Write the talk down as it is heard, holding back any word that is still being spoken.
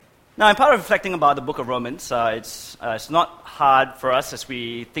Now, in part of reflecting about the book of Romans, it's not hard for us as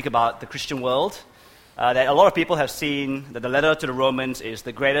we think about the Christian world, that a lot of people have seen that the letter to the Romans is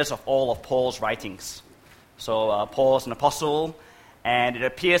the greatest of all of Paul's writings. So Paul's an apostle, and it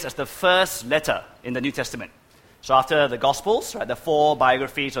appears as the first letter in the New Testament. So after the Gospels, right, the 4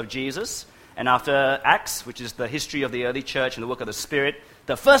 biographies of Jesus, and after Acts, which is the history of the early church and the work of the Spirit,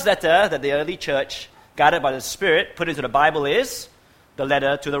 the first letter that the early church, guided by the Spirit, put into the Bible is the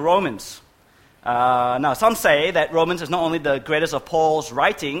letter to the Romans. Now, some say that Romans is not only the greatest of Paul's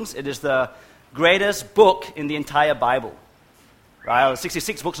writings, it is the greatest book in the entire Bible. Right? There are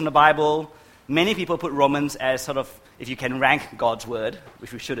 66 books in the Bible. Many people put Romans as sort of, if you can rank God's word,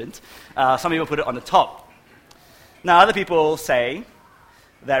 which we shouldn't, some people put it on the top. Now, other people say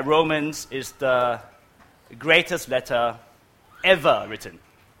that Romans is the greatest letter ever written,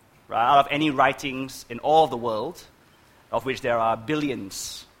 right, out of any writings in all of the world, of which there are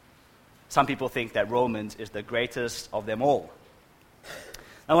billions. Some people think that Romans is the greatest of them all.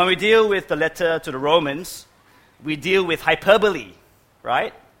 Now, when we deal with the letter to the Romans, we deal with hyperbole,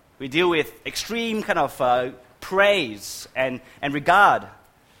 right? We deal with extreme kind of praise and regard.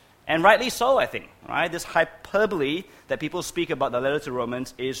 And rightly so, I think, right? This hyperbole that people speak about the letter to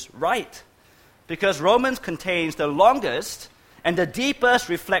Romans is right. Because Romans contains the longest and the deepest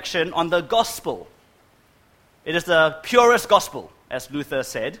reflection on the gospel. It is the purest gospel, as Luther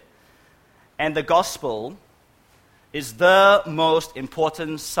said. And the gospel is the most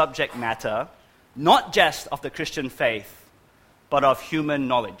important subject matter, not just of the Christian faith, but of human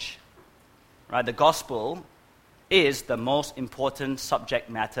knowledge. Right? The gospel is the most important subject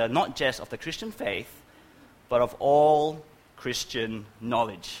matter, not just of the Christian faith, but of all Christian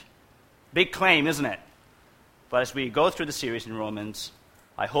knowledge. Big claim, isn't it? But as we go through the series in Romans,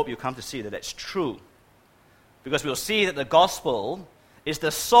 I hope you come to see that that's true. Because we'll see that the gospel is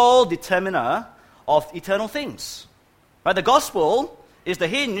the sole determiner of eternal things. Right? The gospel is the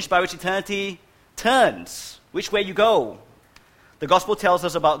hinge by which eternity turns, which way you go. The gospel tells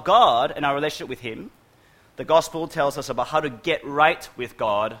us about God and our relationship with Him. The gospel tells us about how to get right with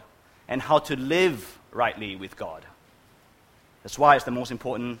God and how to live rightly with God. That's why it's the most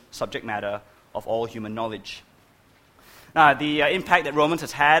important subject matter of all human knowledge. Now, the impact that Romans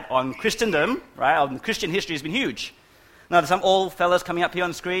has had on Christendom, right, on Christian history has been huge. Now, there's some old fellas coming up here on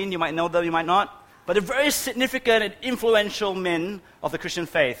the screen. You might know them, you might not. But they're very significant and influential men of the Christian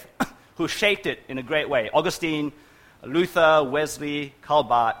faith who shaped it in a great way. Augustine, Luther, Wesley, Karl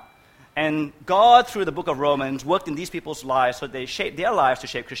Barth. And God, through the book of Romans, worked in these people's lives so they shaped their lives to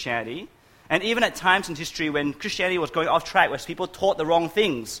shape Christianity. And even at times in history when Christianity was going off track, as people taught the wrong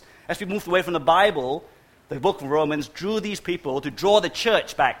things, as we moved away from the Bible, the book of Romans drew these people to draw the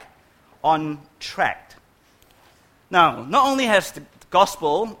church back on track. Now, not only has the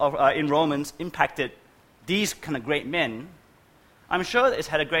gospel in Romans impacted these kind of great men, I'm sure it's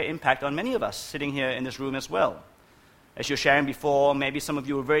had a great impact on many of us sitting here in this room as well. As you were sharing before, maybe some of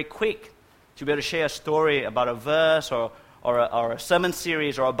you were very quick to be able to share a story about a verse or a sermon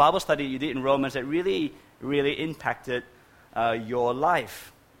series or a Bible study you did in Romans that really, really impacted your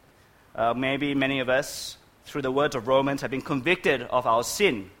life. Maybe many of us, through the words of Romans, have been convicted of our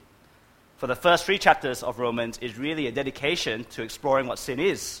sin. For the first 3 chapters of Romans is really a dedication to exploring what sin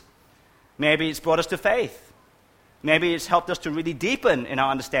is. Maybe it's brought us to faith. Maybe it's helped us to really deepen in our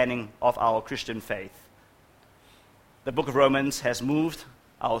understanding of our Christian faith. The book of Romans has moved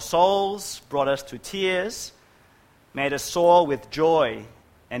our souls, brought us to tears, made us soar with joy,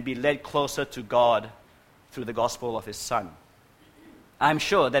 and be led closer to God through the gospel of His Son. I'm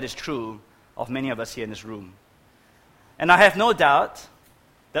sure that is true of many of us here in this room. And I have no doubt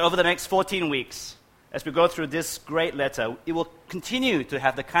that over the next 14 weeks, as we go through this great letter, it will continue to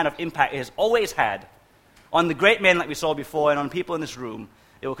have the kind of impact it has always had on the great men like we saw before and on people in this room.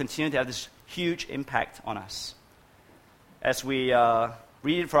 It will continue to have this huge impact on us. As we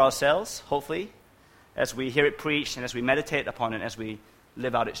read it for ourselves, hopefully, as we hear it preached and as we meditate upon it, as we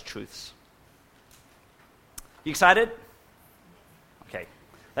live out its truths. You excited? Okay,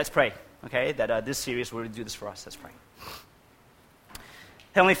 let's pray, okay, that this series will do this for us. Let's pray.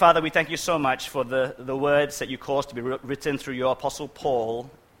 Heavenly Father, we thank you so much for the words that you caused to be written through your Apostle Paul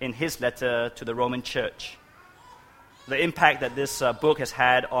in his letter to the Roman church. The impact that this book has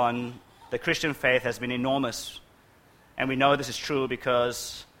had on the Christian faith has been enormous. And we know this is true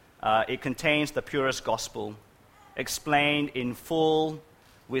because it contains the purest gospel, explained in full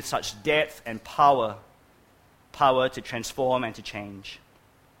with such depth and power to transform and to change.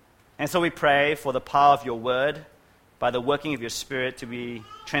 And so we pray for the power of your word, by the working of your Spirit, to be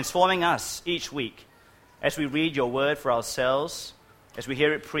transforming us each week as we read your word for ourselves as we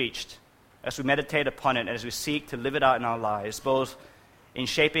hear it preached, as we meditate upon it, and as we seek to live it out in our lives, both in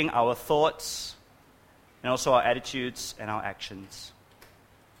shaping our thoughts and also our attitudes and our actions.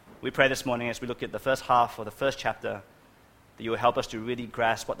 We pray this morning as we look at the first half of the first chapter that you will help us to really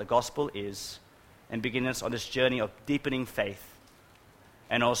grasp what the gospel is and begin us on this journey of deepening faith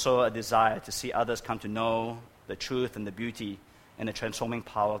and also a desire to see others come to know the truth and the beauty and the transforming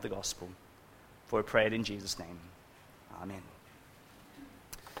power of the gospel. For we pray it in Jesus' name. Amen.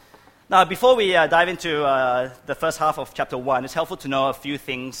 Now, before we dive into the first half of chapter 1, it's helpful to know a few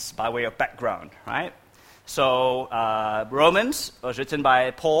things by way of background, right? So, Romans was written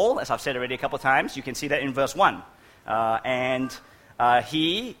by Paul, as I've said already a couple of times. You can see that in verse 1. And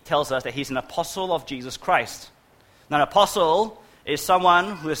he tells us that he's an apostle of Jesus Christ. Now, an apostle is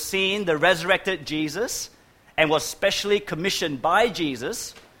someone who has seen the resurrected Jesus and was specially commissioned by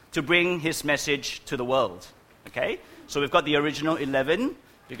Jesus to bring his message to the world. Okay? So we've got the original 11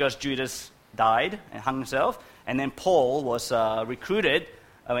 because Judas died and hung himself. And then Paul was recruited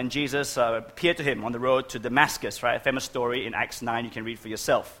when Jesus appeared to him on the road to Damascus, right? A famous story in Acts 9 you can read for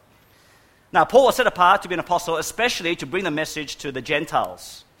yourself. Now, Paul was set apart to be an apostle, especially to bring the message to the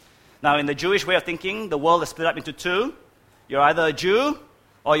Gentiles. Now, in the Jewish way of thinking, the world is split up into two. You're either a Jew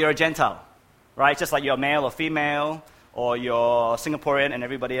or you're a Gentile, right? Just like you're male or female, or you're Singaporean and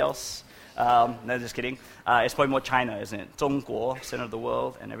everybody else. No, just kidding. It's probably more China, isn't it? 中国, center of the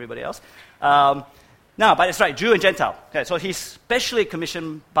world, and everybody else. No, but it's right, Jew and Gentile. Okay, so he's specially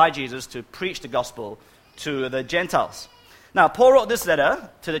commissioned by Jesus to preach the gospel to the Gentiles. Now, Paul wrote this letter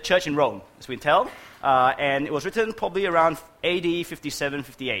to the church in Rome, as we tell, and it was written probably around AD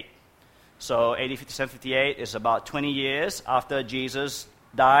 57-58. So AD 57-58 is about 20 years after Jesus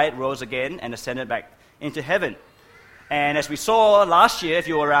died, rose again, and ascended back into heaven. And as we saw last year, if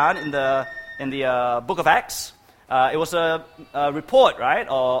you were around in the book of Acts, it was a report, right,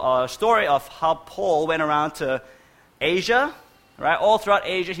 or a story of how Paul went around to Asia, right? All throughout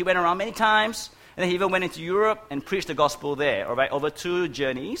Asia, he went around many times, and then he even went into Europe and preached the gospel there, all right? Over 2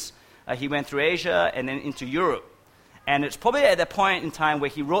 journeys, he went through Asia and then into Europe. And it's probably at that point in time where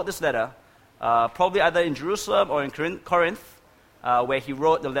he wrote this letter, probably either in Jerusalem or in Corinth, where he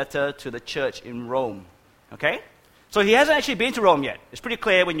wrote the letter to the church in Rome, okay? So he hasn't actually been to Rome yet. It's pretty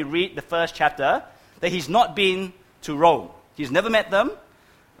clear when you read the first chapter that he's not been to Rome. He's never met them,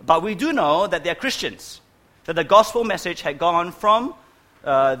 but we do know that they're Christians, that the gospel message had gone from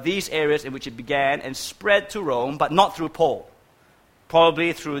these areas in which it began and spread to Rome, but not through Paul.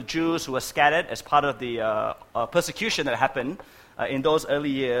 Probably through Jews who were scattered as part of the persecution that happened in those early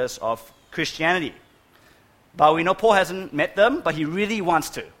years of Christianity. But we know Paul hasn't met them, but he really wants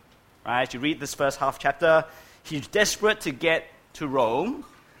to. Right? As you read this first half chapter, he's desperate to get to Rome.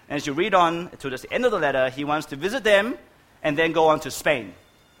 And as you read on to the end of the letter, he wants to visit them and then go on to Spain.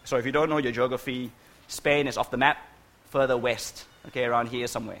 So if you don't know your geography, Spain is off the map, further west, okay, around here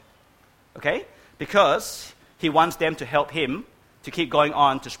somewhere. Okay? Because he wants them to help him to keep going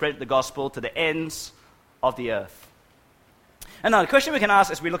on to spread the gospel to the ends of the earth. And now the question we can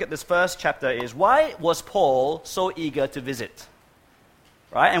ask as we look at this first chapter is, why was Paul so eager to visit?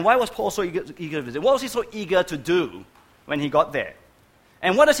 Right? And why was Paul so eager to visit? What was he so eager to do when he got there?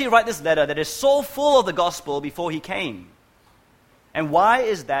 And why does he write this letter that is so full of the gospel before he came? And why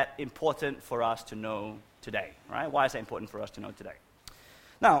is that important for us to know today? Right? Why is that important for us to know today?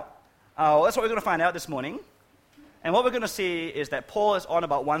 Now, that's what we're going to find out this morning. And what we're going to see is that Paul is on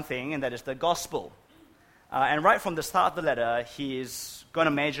about one thing, and that is the gospel. And right from the start of the letter, he is going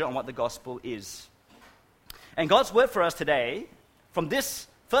to major on what the gospel is. And God's word for us today, from this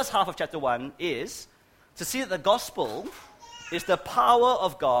first half of chapter 1, is to see that the gospel is the power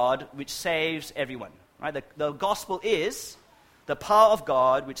of God which saves everyone. Right? The gospel is the power of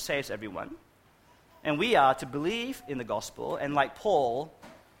God which saves everyone. And we are to believe in the gospel, and like Paul,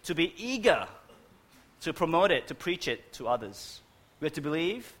 to be eager to promote it, to preach it to others. We are to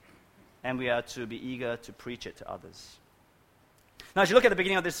believe, and we are to be eager to preach it to others. Now, as you look at the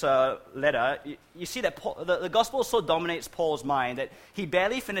beginning of this letter, you see that the gospel so dominates Paul's mind that he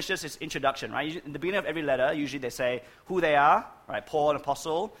barely finishes his introduction, right? In the beginning of every letter, usually they say who they are, right? Paul, an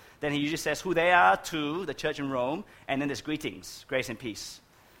apostle. Then he usually says who they are to the church in Rome, and then there's greetings, grace and peace.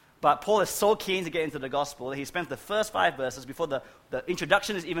 But Paul is so keen to get into the gospel that he spends the first 5 verses before the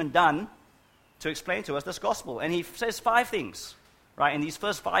introduction is even done to explain to us this gospel. And he says 5 things, right, in these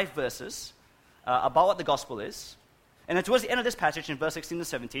first 5 verses about what the gospel is. And then towards the end of this passage, in verse 16 to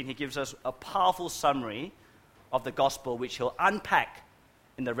 17, he gives us a powerful summary of the gospel, which he'll unpack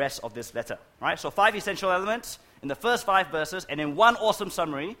in the rest of this letter. Right? So 5 essential elements in the first 5 verses, and then one awesome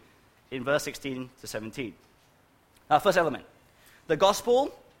summary in verse 16 to 17. First element. The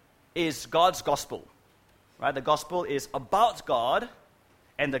gospel is God's gospel. Right? The gospel is about God,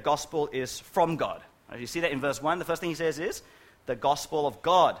 and the gospel is from God. You see that in verse 1, the first thing he says is, the gospel of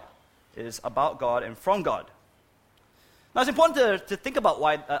God is about God and from God. Now, it's important to think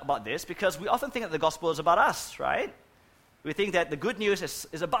about this, because we often think that the gospel is about us, right? We think that the good news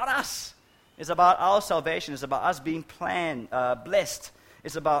is about us. It's about our salvation. It's about us being blessed.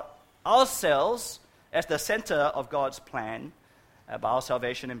 It's about ourselves as the center of God's plan about our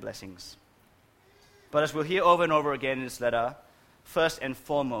salvation and blessings. But as we'll hear over and over again in this letter, first and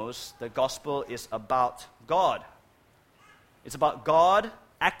foremost, the gospel is about God. It's about God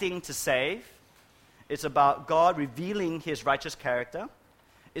acting to save. It's about God revealing his righteous character.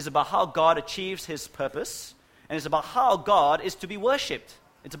 It's about how God achieves his purpose. And it's about how God is to be worshipped.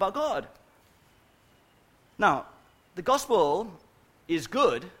 It's about God. Now, the gospel is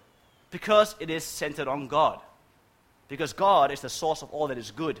good because it is centered on God. Because God is the source of all that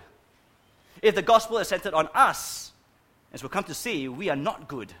is good. If the gospel is centered on us, as we'll come to see, we are not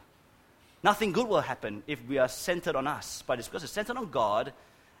good. Nothing good will happen if we are centered on us. But it's because it's centered on God,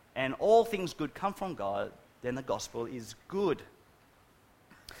 and all things good come from God, then the gospel is good.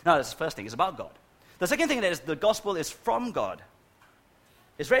 Now, that's the first thing. It's about God. The second thing is the gospel is from God.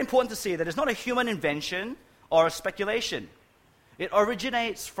 It's very important to see that it's not a human invention or a speculation. It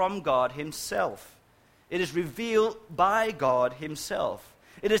originates from God himself. It is revealed by God himself.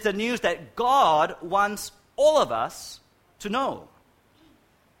 It is the news that God wants all of us to know.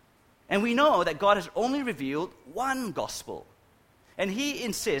 And we know that God has only revealed one gospel. And he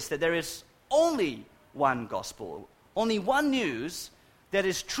insists that there is only one gospel, only one news that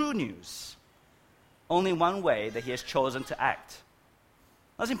is true news, only one way that he has chosen to act.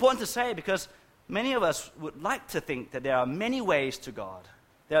 That's important to say because many of us would like to think that there are many ways to God.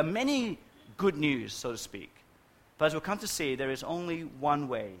 There are many good news, so to speak. But as we'll come to see, there is only one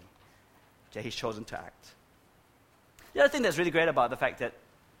way that he's chosen to act. The other thing that's really great about the fact that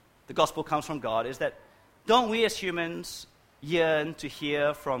the gospel comes from God is that don't we as humans yearn to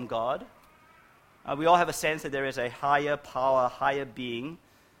hear from God? We all have a sense that there is a higher power, higher being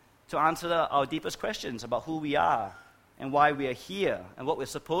to answer our deepest questions about who we are and why we are here and what we're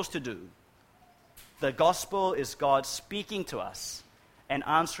supposed to do. The gospel is God speaking to us and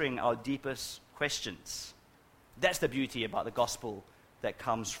answering our deepest questions. That's the beauty about the gospel that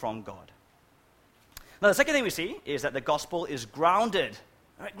comes from God. Now, the second thing we see is that the gospel is grounded,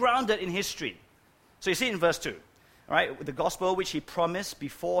 right? Grounded in history. So you see it in verse 2, right? The gospel which he promised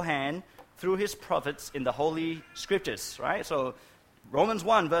beforehand through his prophets in the Holy Scriptures, right? So Romans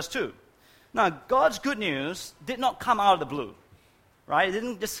 1, verse 2. Now, God's good news did not come out of the blue, right? It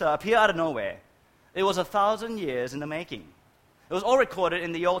didn't just appear out of nowhere. It was 1,000 years in the making. It was all recorded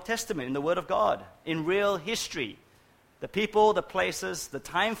in the Old Testament, in the Word of God, in real history. The people, the places, the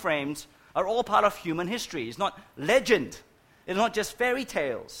time frames are all part of human history. It's not legend. It's not just fairy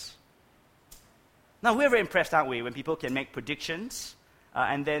tales. Now, we're very impressed, aren't we, when people can make predictions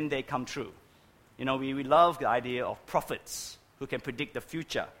and then they come true. You know, we love the idea of prophets who can predict the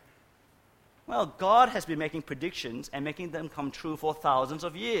future. Well, God has been making predictions and making them come true for thousands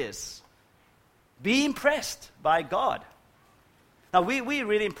of years. Be impressed by God. Now, we're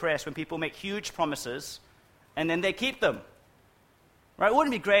really impressed when people make huge promises and then they keep them. Right?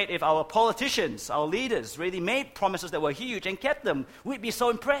 Wouldn't it be great if our politicians, our leaders, really made promises that were huge and kept them? We'd be so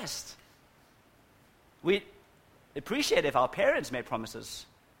impressed. We'd appreciate if our parents made promises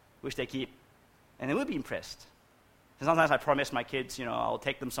which they keep, and then we'd be impressed. And sometimes I promise my kids, I'll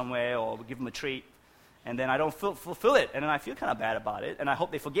take them somewhere or give them a treat, and then I don't fulfill it, and then I feel kind of bad about it, and I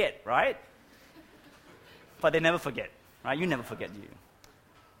hope they forget, right? But they never forget, right? You never forget, do you?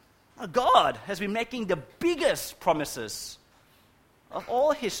 Now, God has been making the biggest promises of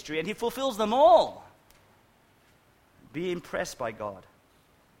all history, and he fulfills them all. Be impressed by God.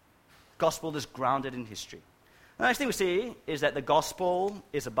 Gospel is grounded in history. The next thing we see is that the gospel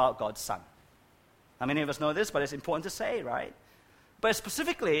is about God's Son. Now, many of us know this, but it's important to say, right? But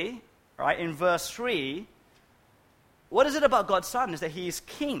specifically, right, in verse 3, what is it about God's Son? Is that he is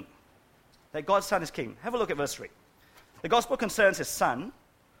king. That God's Son is king. Have a look at verse 3. The gospel concerns his Son,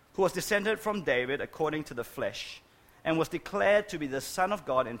 who was descended from David according to the flesh, and was declared to be the Son of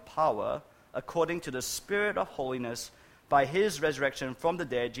God in power, according to the Spirit of holiness, by his resurrection from the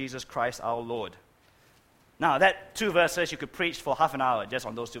dead, Jesus Christ our Lord. Now, that 2 verses, you could preach for half an hour just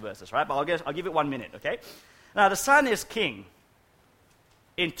on those 2 verses, right? But I'll give it 1 minute, okay? Now, the Son is king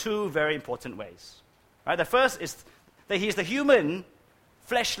in 2 very important ways. Right? The first is that he is the human,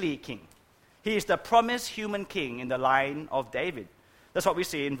 fleshly king. He is the promised human king in the line of David. That's what we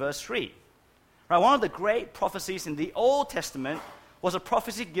see in verse 3. Right? One of the great prophecies in the Old Testament was a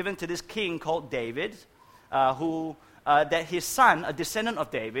prophecy given to this king called David, that his son, a descendant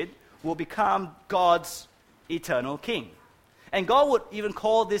of David, will become God's eternal king. And God would even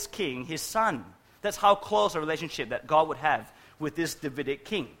call this king his son. That's how close a relationship that God would have with this Davidic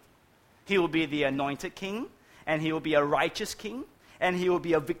king. He will be the anointed king, and he will be a righteous king, and he will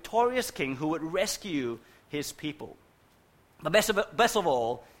be a victorious king who would rescue his people. But best of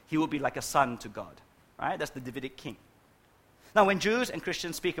all, he will be like a son to God. Right? That's the Davidic king. Now, when Jews and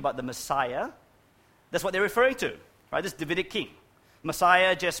Christians speak about the Messiah, that's what they're referring to. Right? This Davidic king.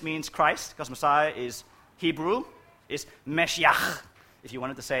 Messiah just means Christ, because Messiah is Hebrew, is Meshiach, if you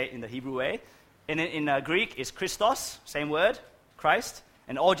wanted to say it in the Hebrew way. And in Greek, it's Christos, same word, Christ.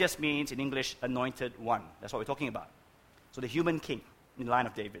 And all just means, in English, anointed one. That's what we're talking about. So the human king in the line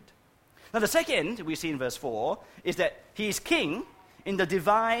of David. Now the second we see in verse 4 is that he is king in the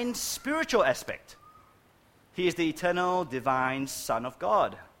divine spiritual aspect. He is the eternal divine Son of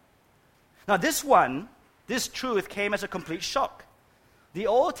God. Now this truth came as a complete shock. The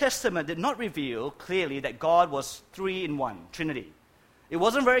Old Testament did not reveal clearly that God was three in one, Trinity. It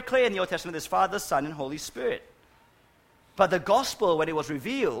wasn't very clear in the Old Testament there's Father, Son, and Holy Spirit. But the gospel, when it was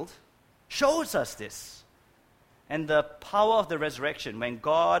revealed, shows us this. And the power of the resurrection, when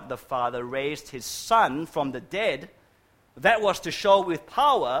God the Father raised his Son from the dead, that was to show with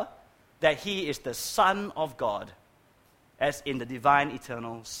power that he is the Son of God, as in the divine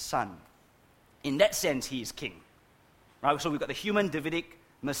eternal Son. In that sense, he is king. Right? So we've got the human Davidic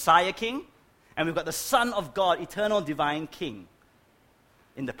Messiah king, and we've got the Son of God, eternal divine king,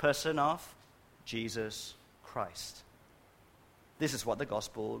 in the person of Jesus Christ. This is what the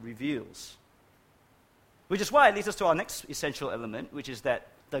gospel reveals. Which is why it leads us to our next essential element, which is that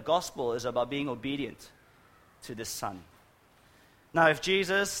the gospel is about being obedient to the Son. Now, if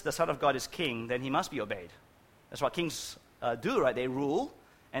Jesus, the Son of God, is king, then he must be obeyed. That's what kings do, right? They rule,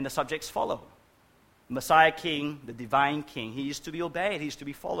 and the subjects follow. Messiah king, the divine king, he is to be obeyed, he is to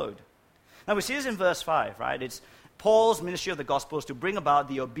be followed. Now, we see this in verse 5, right? It's Paul's ministry of the gospel is to bring about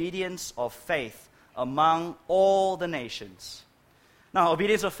the obedience of faith among all the nations. Now,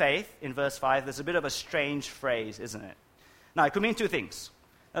 obedience of faith, in verse 5, there's a bit of a strange phrase, isn't it? Now, it could mean two things.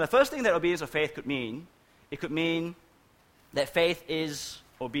 Now, the first thing that obedience of faith could mean, it could mean that faith is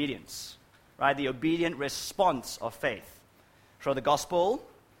obedience, right? The obedient response of faith. So the gospel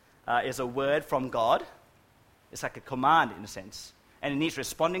is a word from God. It's like a command, in a sense, and it needs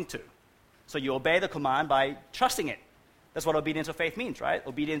responding to. So you obey the command by trusting it. That's what obedience of faith means, right?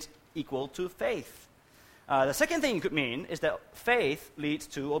 Obedience equal to faith. The second thing it could mean is that faith leads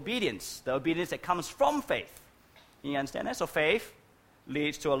to obedience, the obedience that comes from faith. You understand that? So faith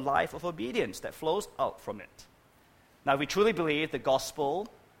leads to a life of obedience that flows out from it. Now, if we truly believe the gospel,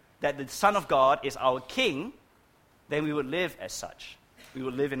 that the Son of God is our King, then we would live as such. We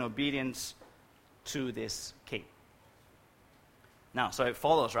would live in obedience to this King. Now, so it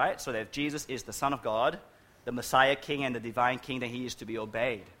follows, right? So that if Jesus is the Son of God, the Messiah King and the divine King, then he is to be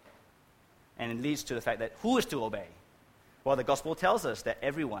obeyed. And it leads to the fact that who is to obey? Well, the gospel tells us that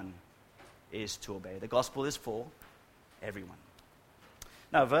everyone is to obey. The gospel is for everyone.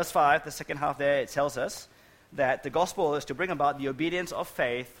 Now, verse 5, the second half there, it tells us that the gospel is to bring about the obedience of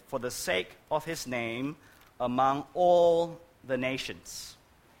faith for the sake of his name among all the nations.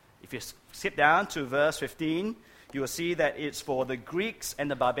 If you skip down to verse 15, you will see that it's for the Greeks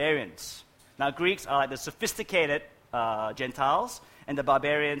and the barbarians. Now, Greeks are like the sophisticated Gentiles, and the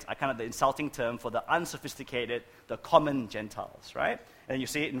barbarians are kind of the insulting term for the unsophisticated, the common Gentiles, right? And you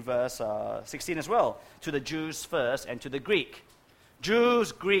see it in verse 16 as well. To the Jews first and to the Greek.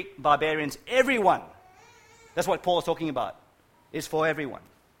 Jews, Greek, barbarians, everyone. That's what Paul is talking about. It's for everyone.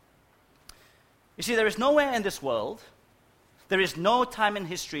 You see, there is nowhere in this world, there is no time in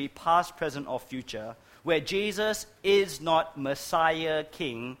history, past, present, or future, where Jesus is not Messiah,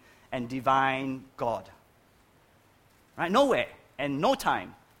 King, and divine God. Right? Nowhere and no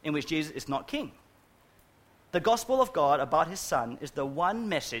time in which Jesus is not King. The gospel of God about his Son is the one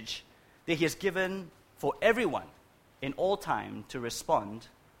message that he has given for everyone in all time to respond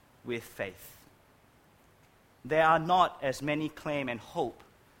with faith. There are not, as many claim and hope,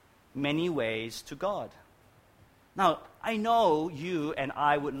 many ways to God. Now, I know you and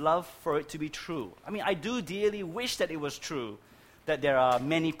I would love for it to be true. I mean, I do dearly wish that it was true, that there are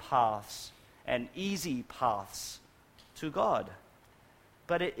many paths and easy paths to God.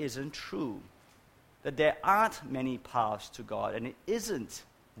 But it isn't true, that there aren't many paths to God, and it isn't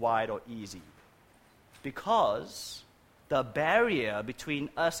wide or easy. Because the barrier between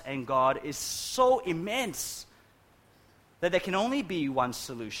us and God is so immense that there can only be one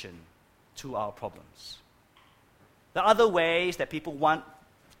solution, to our problems. There are other ways that people want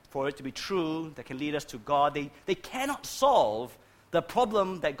for it to be true that can lead us to God. They cannot solve the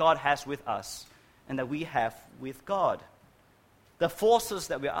problem that God has with us and that we have with God. The forces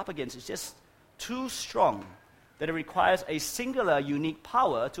that we're up against is just too strong that it requires a singular, unique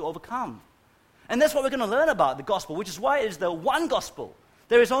power to overcome. And that's what we're going to learn about the gospel, which is why it is the one gospel.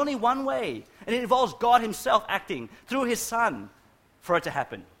 There is only one way, and it involves God himself acting through his Son for it to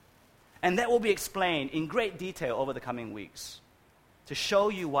happen. And that will be explained in great detail over the coming weeks to show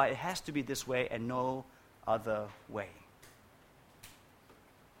you why it has to be this way and no other way.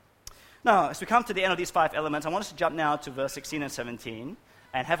 Now, as we come to the end of these 5 elements, I want us to jump now to verse 16 and 17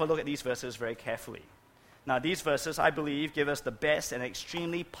 and have a look at these verses very carefully. Now, these verses, I believe, give us the best and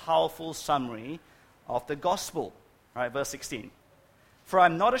extremely powerful summary of the gospel. All right, verse 16. For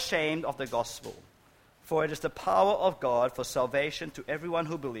I'm not ashamed of the gospel, for it is the power of God for salvation to everyone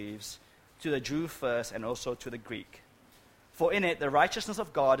who believes, to the Jew first and also to the Greek. For in it the righteousness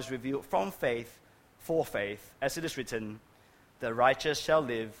of God is revealed from faith for faith, as it is written, the righteous shall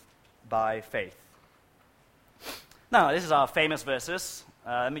live by faith. Now, this is our famous verses.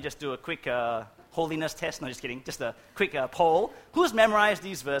 Let me just do a quick holiness test. No, just kidding. Just a quick poll. Who's memorized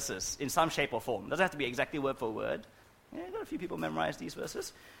these verses in some shape or form? Doesn't have to be exactly word for word. Yeah, got a few people memorize these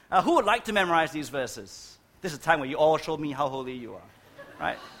verses. Who would like to memorize these verses? This is a time where you all show me how holy you are.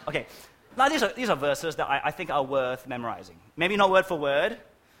 Right? Okay. Now, these are verses that I think are worth memorizing. Maybe not word for word,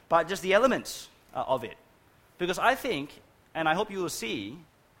 but just the elements of it. Because I think, and I hope you will see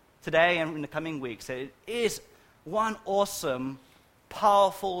today and in the coming weeks, that it is one awesome,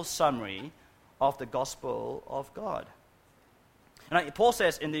 powerful summary of the gospel of God. And Paul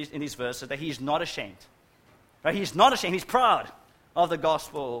says in these verses that he's not ashamed. Right? He's not ashamed. He's proud of the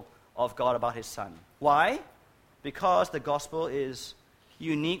gospel of God about his Son. Why? Because the gospel is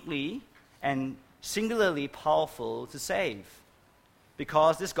uniquely and singularly powerful to save.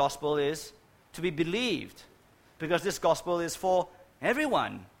 Because this gospel is to be believed. Because this gospel is for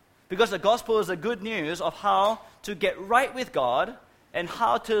everyone. Because the gospel is the good news of how to get right with God and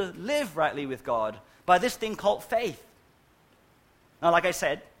how to live rightly with God by this thing called faith. Now, like I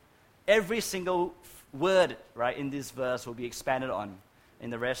said, every single word right in this verse will be expanded on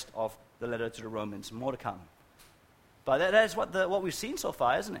in the rest of the letter to the Romans. More to come. But that is what we've seen so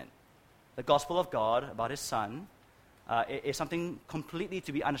far, isn't it? The gospel of God about his Son is something completely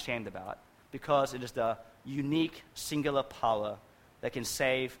to be unashamed about because it is the unique, singular power that can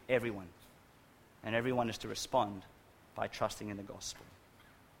save everyone. And everyone is to respond by trusting in the gospel.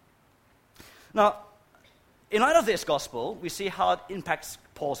 Now, in light of this gospel, we see how it impacts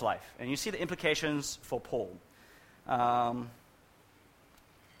Paul's life. And you see the implications for Paul.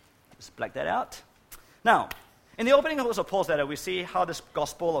 Just black that out. Now, in the opening of Paul's letter, we see how this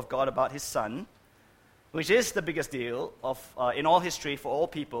gospel of God about his Son, which is the biggest deal in all history for all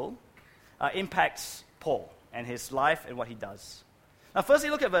people, impacts Paul and his life and what he does. Now, firstly,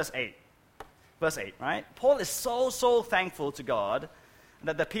 look at verse 8. Verse 8, right? Paul is so thankful to God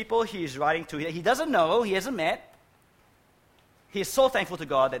that the people he is writing to, he doesn't know, he hasn't met, he is so thankful to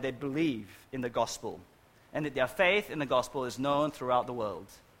God that they believe in the gospel and that their faith in the gospel is known throughout the world.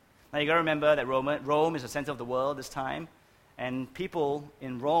 Now, you got to remember that Rome is the center of the world this time, and people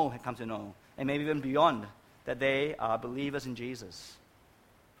in Rome have come to know, and maybe even beyond, that they are believers in Jesus.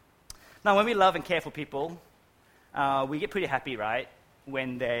 Now, when we love and care for people, we get pretty happy, right,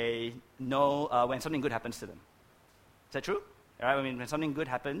 when they know, when something good happens to them. Is that true? Right? I mean, when something good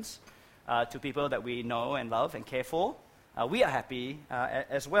happens to people that we know and love and care for, we are happy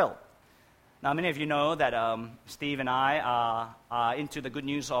as well. Now, many of you know that Steve and I are into the good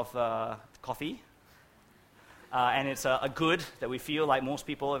news of coffee. And it's a good that we feel like most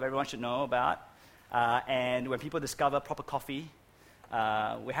people, everyone should know about. And when people discover proper coffee,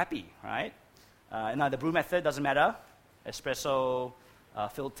 we're happy, right? Now, the brew method doesn't matter. Espresso,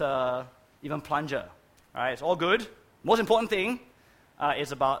 filter, even plunger, right? It's all good. Most important thing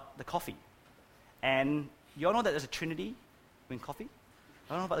is about the coffee. And you all know that there's a trinity in coffee?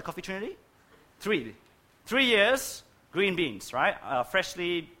 I don't know about the coffee trinity? 3 years, green beans, right?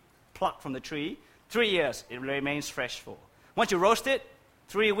 Freshly plucked from the tree. 3 years, it remains fresh for. Once you roast it,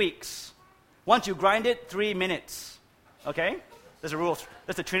 3 weeks. Once you grind it, 3 minutes. Okay? There's a rule.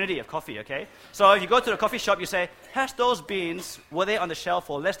 That's the trinity of coffee, okay? So if you go to the coffee shop, you say, has those beans, were they on the shelf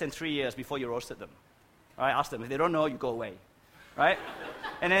for less than 3 years before you roasted them? All right, ask them. If they don't know, you go away, right?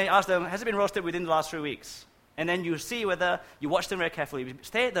 And then you ask them, has it been roasted within the last 3 weeks? And then you see whether, you watch them very carefully.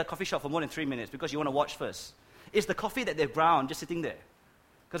 Stay at the coffee shop for more than 3 minutes because you want to watch first. Is the coffee that they've ground just sitting there?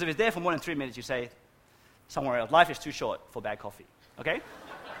 Because if it's there for more than 3 minutes, you say, somewhere else. Life is too short for bad coffee, okay?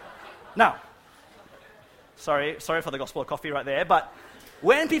 Now, sorry for the gospel of coffee right there, but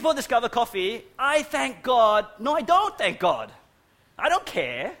when people discover coffee, I thank God. No, I don't thank God. I don't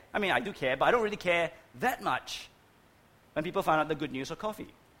care. I mean, I do care, but I don't really care that much when people find out the good news of coffee.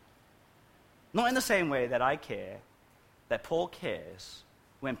 Not in the same way that I care, that Paul cares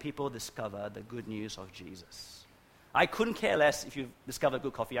when people discover the good news of Jesus. I couldn't care less if you discover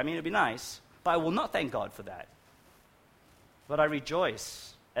good coffee. I mean, it'd be nice, but I will not thank God for that. But I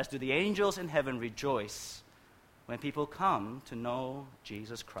rejoice, as do the angels in heaven rejoice, when people come to know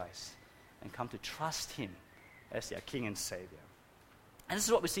Jesus Christ and come to trust him as their King and Savior. And this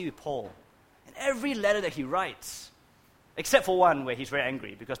is what we see with Paul. In every letter that he writes, except for one where he's very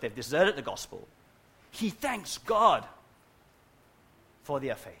angry because they've deserted the gospel, he thanks God for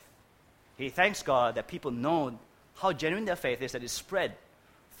their faith. He thanks God that people know how genuine their faith is, that it's spread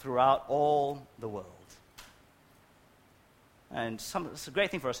throughout all the world. And it's a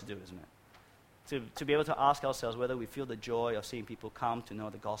great thing for us to do, isn't it? To be able to ask ourselves whether we feel the joy of seeing people come to know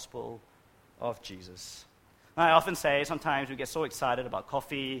the gospel of Jesus. I often say sometimes we get so excited about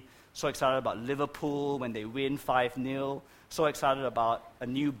coffee, so excited about Liverpool when they win 5-0, so excited about a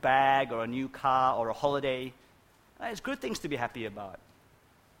new bag or a new car or a holiday. It's good things to be happy about.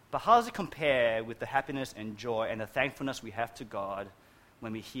 But how does it compare with the happiness and joy and the thankfulness we have to God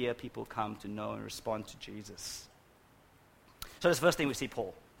when we hear people come to know and respond to Jesus? So that's the first thing we see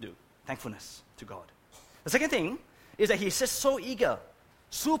Paul do, thankfulness to God. The second thing is that he's just so eager,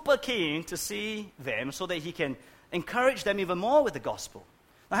 super keen to see them so that he can encourage them even more with the gospel.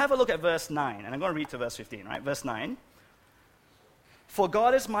 Now have a look at verse 9, and I'm going to read to verse 15, right? Verse 9. For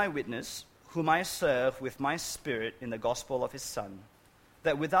God is my witness, whom I serve with my spirit in the gospel of his Son,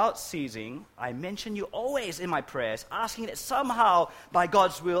 that without ceasing I mention you always in my prayers, asking that somehow, by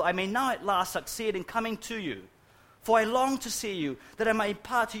God's will, I may now at last succeed in coming to you. For I long to see you, that I may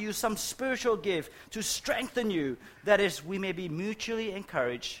impart to you some spiritual gift to strengthen you, that is, we may be mutually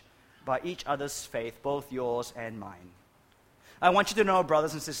encouraged by each other's faith, both yours and mine. I want you to know,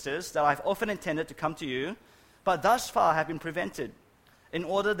 brothers and sisters, that I've often intended to come to you, but thus far have been prevented, in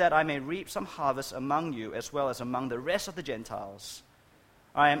order that I may reap some harvest among you as well as among the rest of the Gentiles.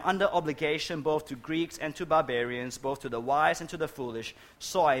 I am under obligation both to Greeks and to barbarians, both to the wise and to the foolish,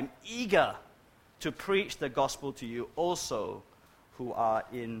 so I am eager to preach the gospel to you also who are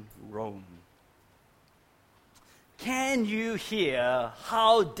in Rome. Can you hear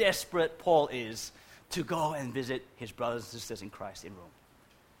how desperate Paul is to go and visit his brothers and sisters in Christ in Rome?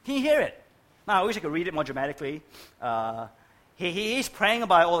 Can you hear it? Now, I wish I could read it more dramatically. He's praying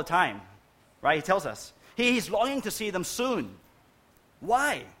about it all the time, right? He tells us. He's longing to see them soon.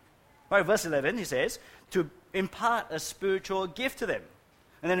 Why? Right, verse 11, he says, to impart a spiritual gift to them.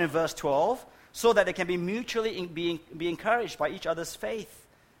 And then in verse 12, so that they can be mutually be encouraged by each other's faith.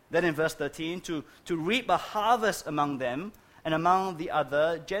 Then in verse 13, to reap a harvest among them and among the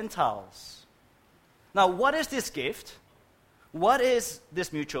other Gentiles. Now, what is this gift? What is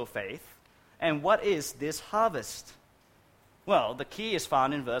this mutual faith? And what is this harvest? Well, the key is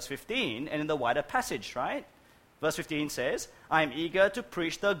found in verse 15 and in the wider passage, right? Verse 15 says, I am eager to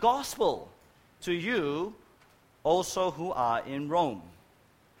preach the gospel to you also who are in Rome.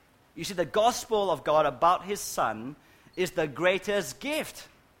 You see, the gospel of God about his Son is the greatest gift,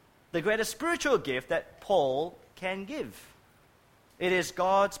 the greatest spiritual gift that Paul can give. It is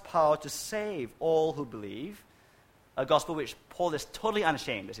God's power to save all who believe, a gospel which Paul is totally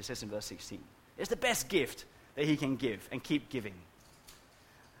unashamed, as he says in verse 16. It's the best gift that he can give and keep giving.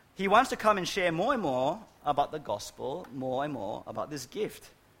 He wants to come and share more and more about the gospel, more and more about this gift.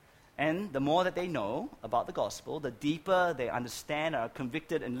 And the more that they know about the gospel, the deeper they understand, are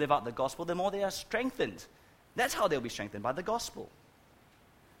convicted, and live out the gospel, the more they are strengthened. That's how they'll be strengthened, by the gospel.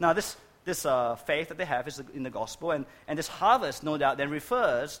 Now, this faith that they have is in the gospel, and this harvest, no doubt, then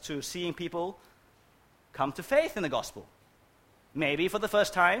refers to seeing people come to faith in the gospel. Maybe for the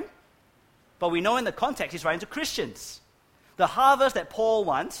first time, but we know in the context he's writing to Christians. The harvest that Paul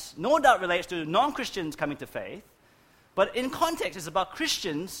wants, no doubt relates to non-Christians coming to faith, but in context it's about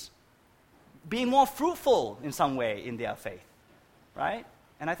Christians being more fruitful in some way in their faith, right?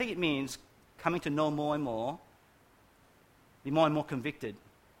 And I think it means coming to know more and more, be more and more convicted,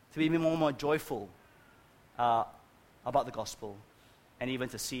 to be more and more joyful about the gospel, and even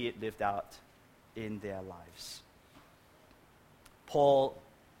to see it lived out in their lives. Paul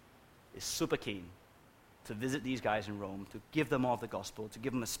is super keen to visit these guys in Rome, to give them more of the gospel, to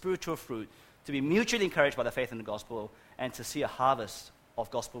give them a spiritual fruit, to be mutually encouraged by the faith in the gospel, and to see a harvest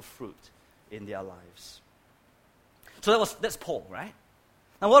of gospel fruit in their lives. So that's Paul, right?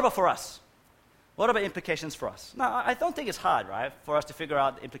 Now what about for us? What about implications for us? Now, I don't think it's hard, right, for us to figure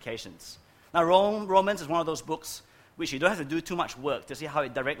out the implications. Now, Romans is one of those books which you don't have to do too much work to see how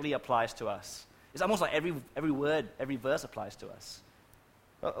it directly applies to us. It's almost like every word, every verse applies to us.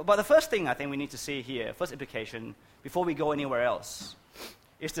 But the first thing I think we need to see here, first implication, before we go anywhere else,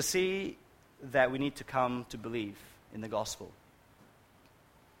 is to see that we need to come to believe in the gospel.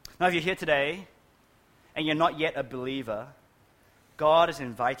 Now, if you're here today and you're not yet a believer, God is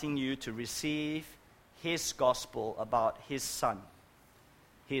inviting you to receive His gospel about His Son.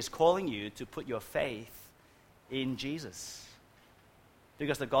 He is calling you to put your faith in Jesus.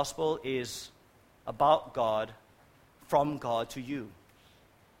 Because the gospel is about God, from God to you.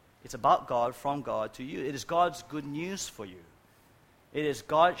 It's about God, from God to you. It is God's good news for you. It is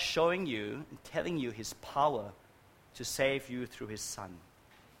God showing you and telling you His power to save you through His Son.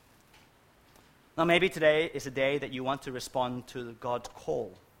 Now, maybe today is a day that you want to respond to God's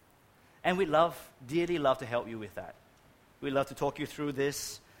call. And we'd dearly love to help you with that. We'd love to talk you through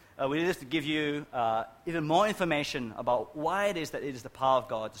this. We'd love to give you even more information about why it is that it is the power of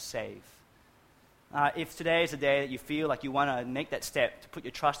God to save. If today is a day that you feel like you want to make that step to put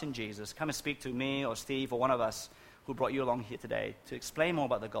your trust in Jesus, come and speak to me or Steve or one of us who brought you along here today to explain more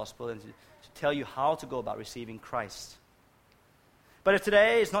about the gospel and to tell you how to go about receiving Christ. But if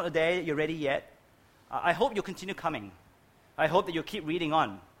today is not a day that you're ready yet, I hope you'll continue coming. I hope that you'll keep reading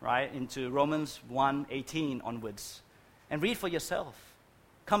on, right, into Romans 1:18 onwards. And read for yourself.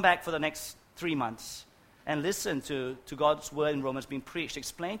 Come back for the next 3 months and listen to God's word in Romans being preached,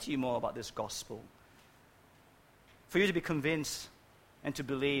 explain to you more about this gospel. For you to be convinced and to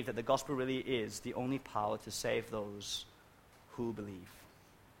believe that the gospel really is the only power to save those who believe.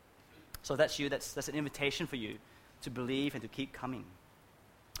 So that's you. That's an invitation for you to believe and to keep coming.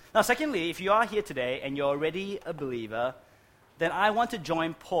 Now, secondly, if you are here today and you're already a believer, then I want to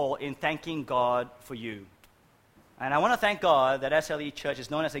join Paul in thanking God for you. And I want to thank God that SLE Church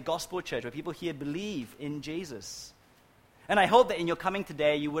is known as a gospel church where people here believe in Jesus. And I hope that in your coming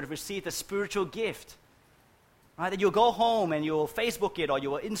today, you would have received a spiritual gift. Right? That you'll go home and you'll Facebook it, or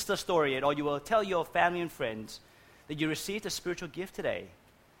you will Insta story it, or you will tell your family and friends that you received a spiritual gift today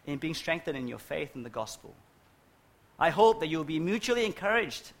in being strengthened in your faith in the gospel. I hope that you'll be mutually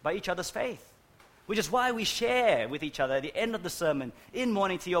encouraged by each other's faith, which is why we share with each other at the end of the sermon, in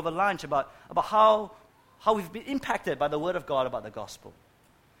morning tea, over lunch, about how we've been impacted by the Word of God about the gospel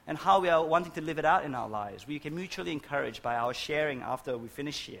and how we are wanting to live it out in our lives. We can mutually encourage by our sharing after we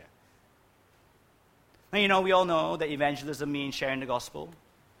finish here. Now, we all know that evangelism means sharing the gospel.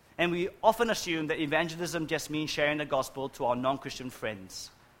 And we often assume that evangelism just means sharing the gospel to our non-Christian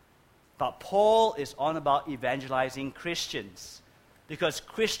friends. But Paul is on about evangelizing Christians because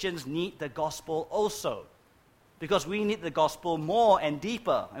Christians need the gospel also. Because we need the gospel more and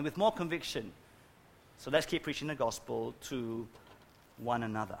deeper and with more conviction. So let's keep preaching the gospel to one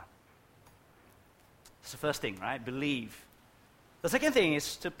another. That's the first thing, right? Believe. The second thing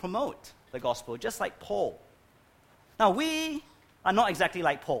is to promote the gospel, just like Paul. Now, we are not exactly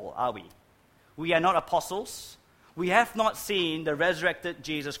like Paul, are we? We are not apostles. We have not seen the resurrected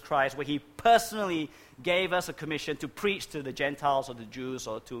Jesus Christ where He personally gave us a commission to preach to the Gentiles or the Jews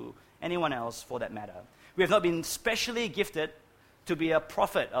or to anyone else for that matter. We have not been specially gifted to be a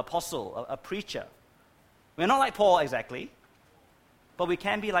prophet, apostle, a preacher. We're not like Paul exactly, but we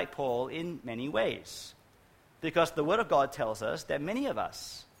can be like Paul in many ways. Because the Word of God tells us that many of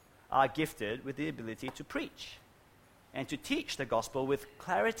us are gifted with the ability to preach and to teach the gospel with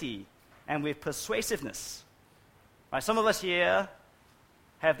clarity and with persuasiveness. Right? Some of us here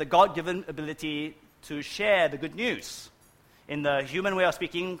have the God-given ability to share the good news. In the human way of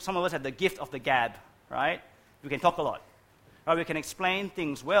speaking, some of us have the gift of the gab, right? We can talk a lot. Right? We can explain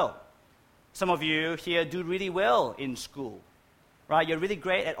things well. Some of you here do really well in school. Right? You're really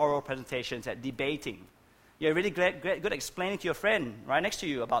great at oral presentations, at debating. You're really good at explaining to your friend right next to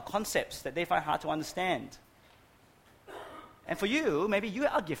you about concepts that they find hard to understand. And for you, maybe you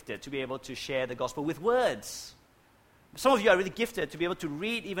are gifted to be able to share the gospel with words. Some of you are really gifted to be able to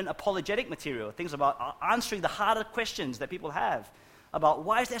read even apologetic material, things about answering the harder questions that people have about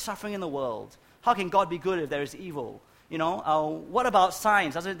why is there suffering in the world? How can God be good if there is evil? What about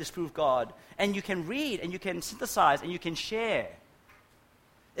science? Doesn't it disprove God? And you can read and you can synthesize and you can share.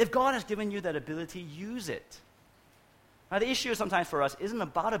 If God has given you that ability, use it. Now, the issue sometimes for us isn't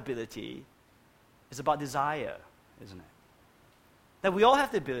about ability, it's about desire, isn't it? That we all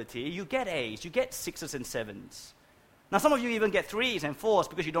have the ability. You get A's, you get 6s and 7s. Now, some of you even get 3s and 4s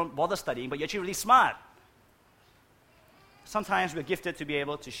because you don't bother studying, but you're actually really smart. Sometimes we're gifted to be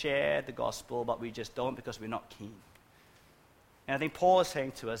able to share the gospel, but we just don't because we're not keen. And I think Paul is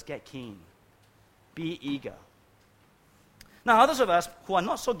saying to us, get keen. Be eager. Now, others of us who are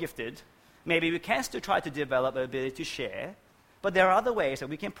not so gifted, maybe we can still try to develop the ability to share, but there are other ways that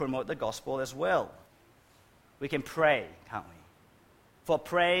we can promote the gospel as well. We can pray, can't we? For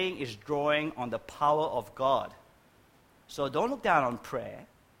praying is drawing on the power of God. So don't look down on prayer.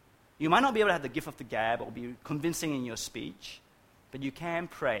 You might not be able to have the gift of the gab or be convincing in your speech, but you can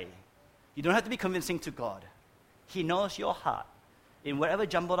pray. You don't have to be convincing to God. He knows your heart. In whatever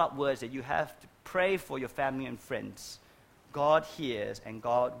jumbled up words that you have to pray for your family and friends, God hears and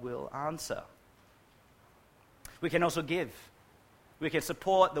God will answer. We can also give. We can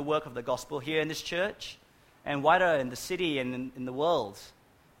support the work of the gospel here in this church and wider in the city and in the world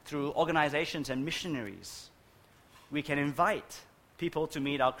through organizations and missionaries. We can invite people to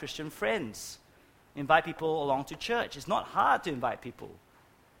meet our Christian friends, invite people along to church. It's not hard to invite people.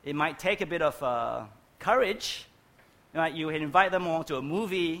 It might take a bit of courage. You can invite them along to a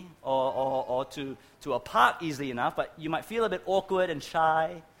movie or to a park easily enough, but you might feel a bit awkward and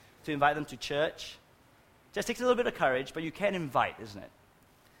shy to invite them to church. Just takes a little bit of courage, but you can invite, isn't it?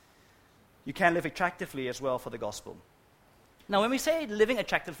 You can live attractively as well for the gospel. Now, when we say living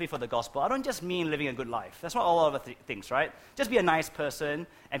attractively for the gospel, I don't just mean living a good life. That's not all other things, right? Just be a nice person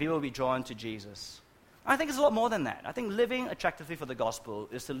and people will be drawn to Jesus. I think it's a lot more than that. I think living attractively for the gospel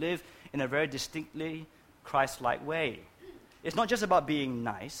is to live in a very distinctly Christ-like way. It's not just about being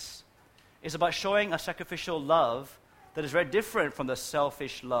nice. It's about showing a sacrificial love that is very different from the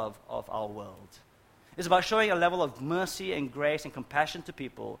selfish love of our world. It's about showing a level of mercy and grace and compassion to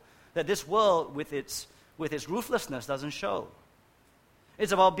people that this world, with its ruthlessness, doesn't show.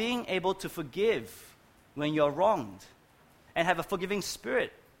 It's about being able to forgive when you're wronged and have a forgiving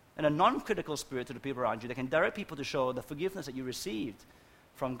spirit and a non-critical spirit to the people around you that can direct people to show the forgiveness that you received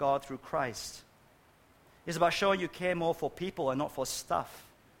from God through Christ. It's about showing you care more for people and not for stuff,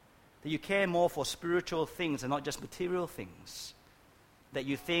 that you care more for spiritual things and not just material things, that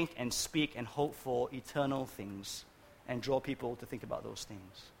you think and speak and hope for eternal things and draw people to think about those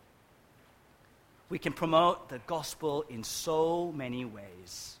things. We can promote the gospel in so many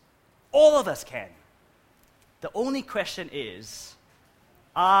ways. All of us can. The only question is,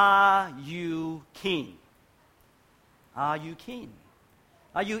 are you keen? Are you keen?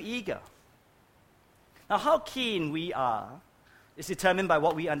 Are you eager? Now, how keen we are is determined by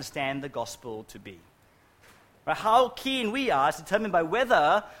what we understand the gospel to be. Right? How keen we are is determined by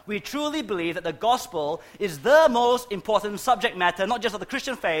whether we truly believe that the gospel is the most important subject matter, not just of the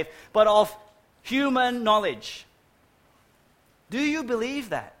Christian faith, but of human knowledge. Do you believe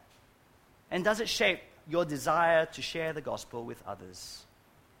that? And does it shape your desire to share the gospel with others?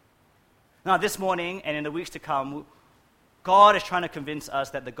 Now, this morning and in the weeks to come, God is trying to convince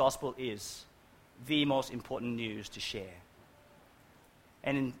us that the gospel is the most important news to share.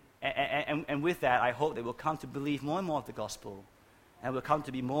 And with that, I hope that we'll come to believe more and more of the gospel, and we'll come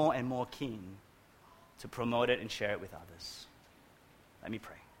to be more and more keen to promote it and share it with others. Let me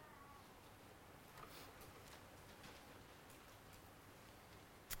pray.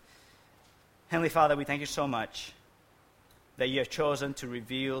 Heavenly Father, we thank you so much that you have chosen to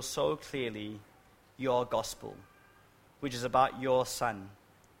reveal so clearly your gospel, which is about your Son,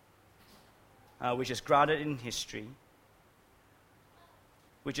 which is grounded in history,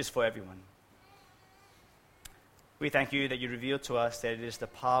 which is for everyone. We thank you that you revealed to us that it is the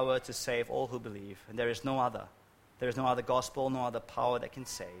power to save all who believe, and there is no other. There is no other gospel, no other power that can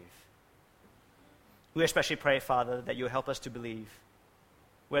save. We especially pray, Father, that you help us to believe,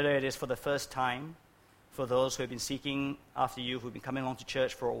 whether it is for the first time, for those who have been seeking after you, who have been coming along to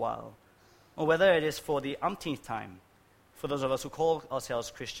church for a while, or whether it is for the umpteenth time, for those of us who call ourselves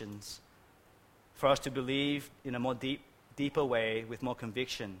Christians, for us to believe in a more deeper way, with more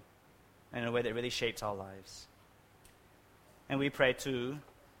conviction, and in a way that really shapes our lives. And we pray too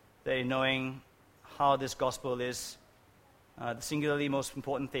that in knowing how this gospel is the singularly most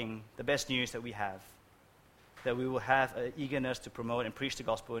important thing, the best news that we have, that we will have an eagerness to promote and preach the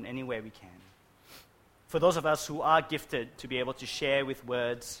gospel in any way we can. For those of us who are gifted to be able to share with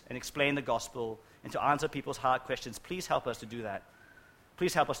words and explain the gospel and to answer people's hard questions, please help us to do that.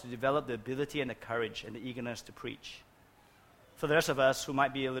 Please help us to develop the ability and the courage and the eagerness to preach. For the rest of us who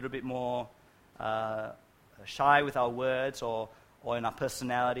might be a little bit more shy with our words or in our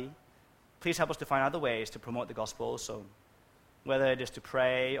personality, please help us to find other ways to promote the gospel also, whether it is to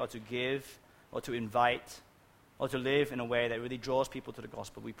pray or to give or to invite or to live in a way that really draws people to the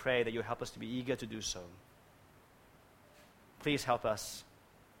gospel. We pray that you help us to be eager to do so. Please help us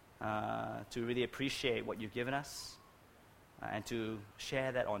to really appreciate what you've given us and to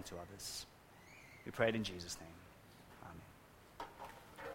share that on to others. We pray it in Jesus' name.